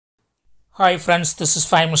Hi friends, this is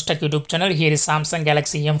 5 Tech YouTube channel. Here is Samsung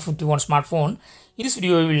Galaxy M51 smartphone. In this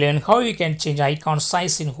video, we will learn how you can change icon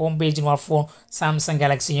size in home page in your phone Samsung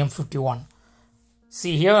Galaxy M51.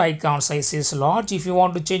 See here, icon size is large. If you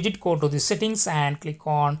want to change it, go to the settings and click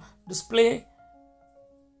on display.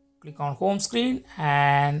 Click on home screen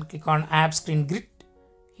and click on app screen grid.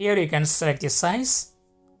 Here you can select the size.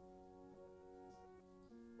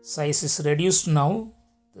 Size is reduced now.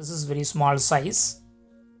 This is very small size.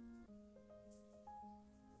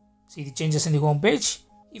 See the changes in the home page.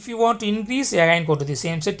 If you want to increase, again go to the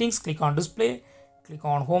same settings, click on display, click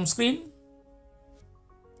on home screen,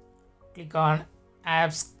 click on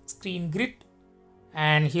app screen grid,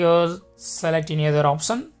 and here select any other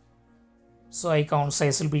option. So icon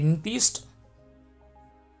size will be increased.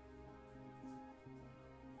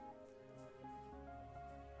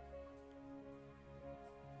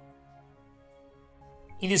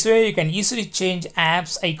 In this way, you can easily change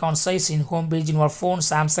apps icon size in home page in your phone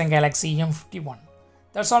Samsung Galaxy M51.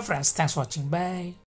 That's all friends. Thanks for watching. Bye.